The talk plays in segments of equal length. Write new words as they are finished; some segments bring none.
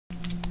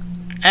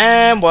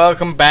And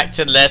welcome back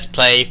to Let's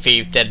Play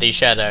Thief Deadly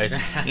Shadows.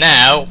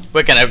 Now,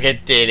 we're gonna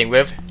get dealing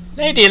with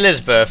Lady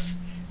Elizabeth.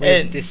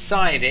 We've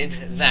decided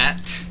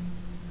that...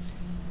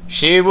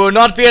 She will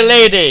not be a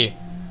lady!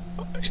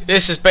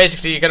 This is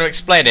basically, you're gonna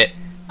explain it.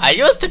 I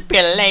used to be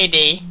a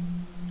lady,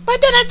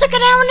 but then I took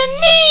it out on a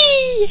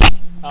knee!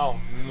 Oh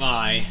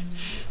my.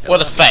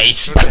 What a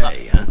face.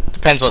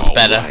 Depends what's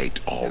better.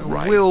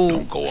 Alright,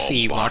 We'll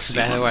see what's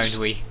better, won't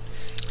we?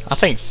 I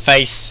think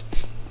face.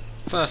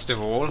 First of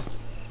all...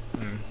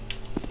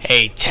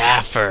 Hey,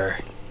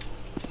 Taffer.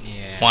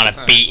 Yeah, Want a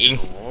first beating?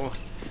 of all-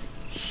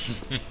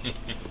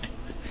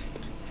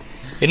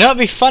 You know what'd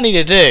be funny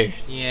to do?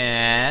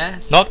 Yeah.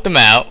 Knock them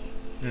out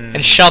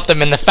and shot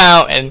them in the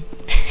fountain.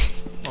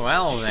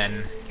 Well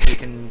then, we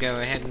can go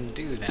ahead and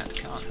do that,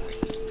 can't we?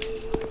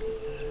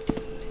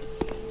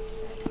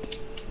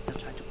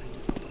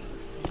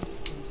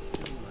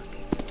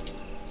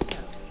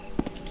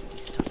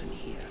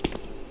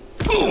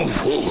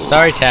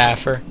 Sorry,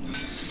 Taffer.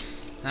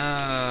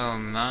 Oh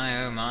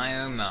my, oh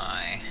my, oh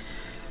my.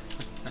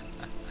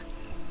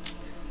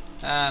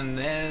 And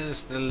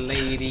there's the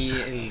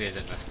Lady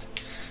Elizabeth.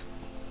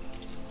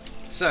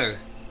 So,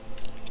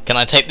 Can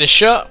I take this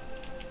shot?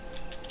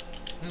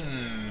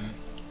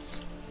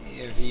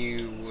 if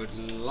you would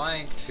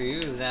like to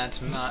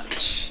that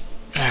much.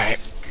 Alright.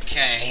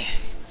 Okay.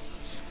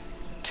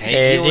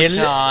 Take your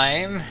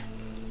time.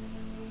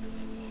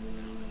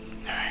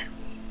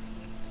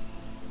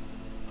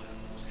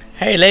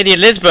 Hey, Lady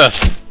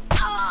Elizabeth!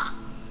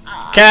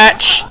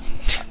 Catch!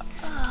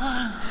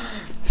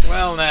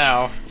 Well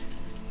now,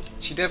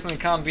 she definitely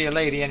can't be a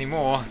lady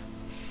anymore.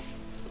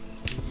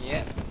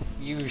 Yep,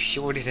 you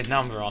sure did a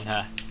number on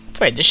her.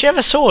 Wait, does she have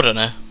a sword on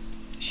her?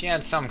 She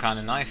had some kind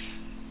of knife.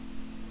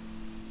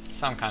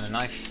 Some kind of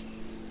knife.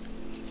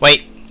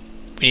 Wait,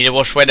 we need to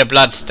wash away the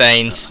blood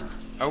stains.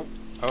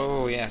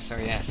 Oh yes, oh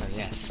yes, oh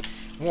yes.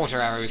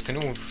 Water arrows can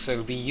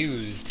also be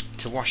used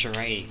to wash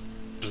away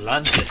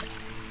blood.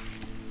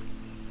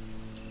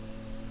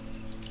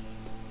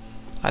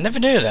 I never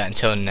knew that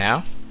until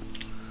now.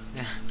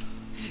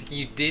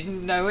 You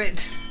didn't know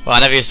it? Well, I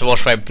never used to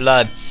wash away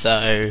blood,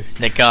 so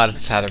the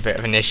guards had a bit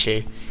of an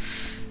issue.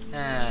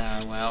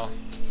 Ah, well.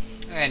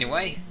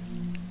 Anyway.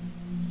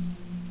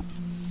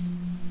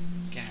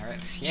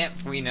 Garrett, yep,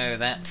 we know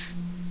that.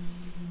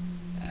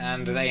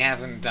 And they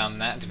haven't done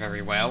that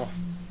very well.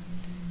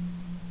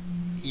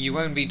 You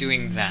won't be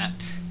doing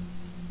that.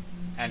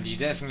 And you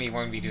definitely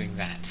won't be doing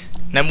that.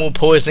 No more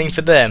poisoning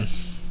for them.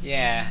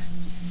 Yeah.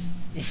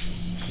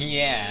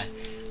 Yeah.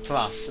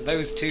 Plus,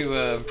 those two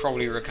are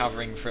probably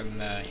recovering from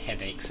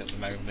headaches at the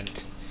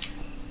moment.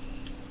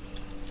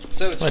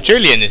 So it's... Well,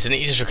 Julian isn't he?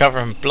 He's just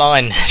recovering from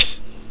blindness.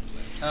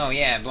 Oh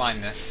yeah,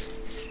 blindness.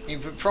 You're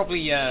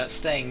probably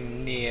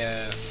staying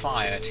near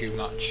fire too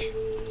much.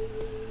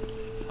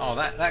 Oh,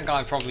 that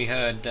guy probably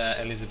heard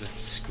Elizabeth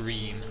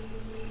scream.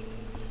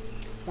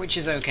 Which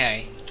is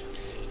okay.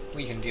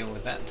 We can deal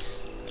with that.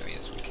 Oh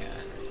yes, we can.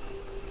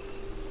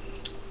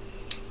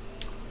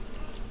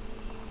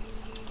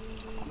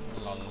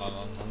 La la la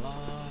la la.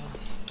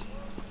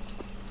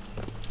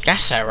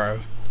 Gas arrow.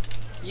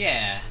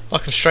 Yeah.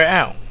 Knock him straight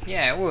out.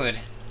 Yeah, it would.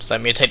 Just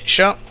let me take the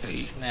shot.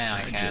 Hey, Now I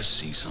I can. just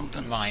see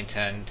something. My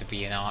turn to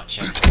be an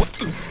archer.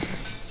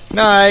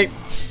 No.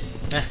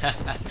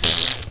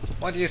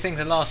 What do you think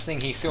the last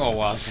thing he saw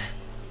was?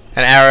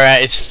 An arrow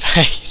at his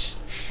face.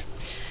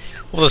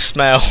 All the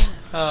smell.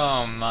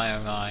 Oh my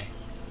oh my.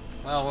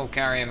 Well, we'll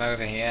carry him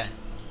over here.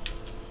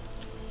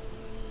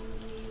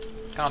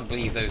 Can't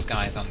believe those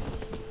guys on...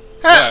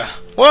 Ah!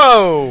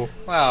 Whoa!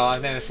 Well,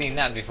 I've never seen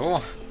that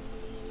before.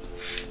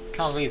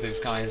 Can't believe those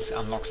guys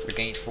unlocked the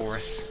gate for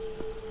us.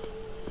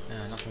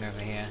 No, nothing over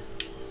here.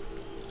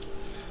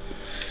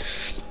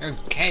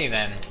 Okay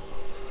then.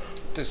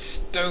 The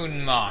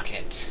Stone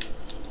Market.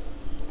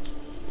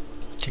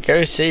 To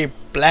go see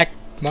Black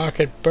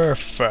Market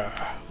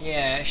Bertha.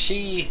 Yeah,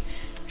 she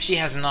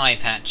has an eye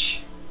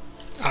patch.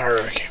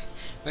 Arrgh.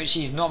 But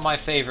she's not my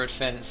favourite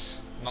fence.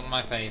 Not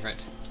my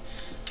favourite.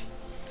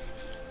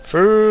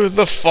 Through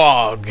the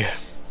fog.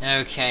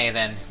 Okay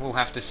then, we'll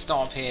have to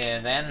stop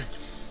here then.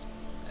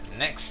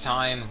 Next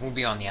time we'll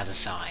be on the other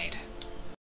side.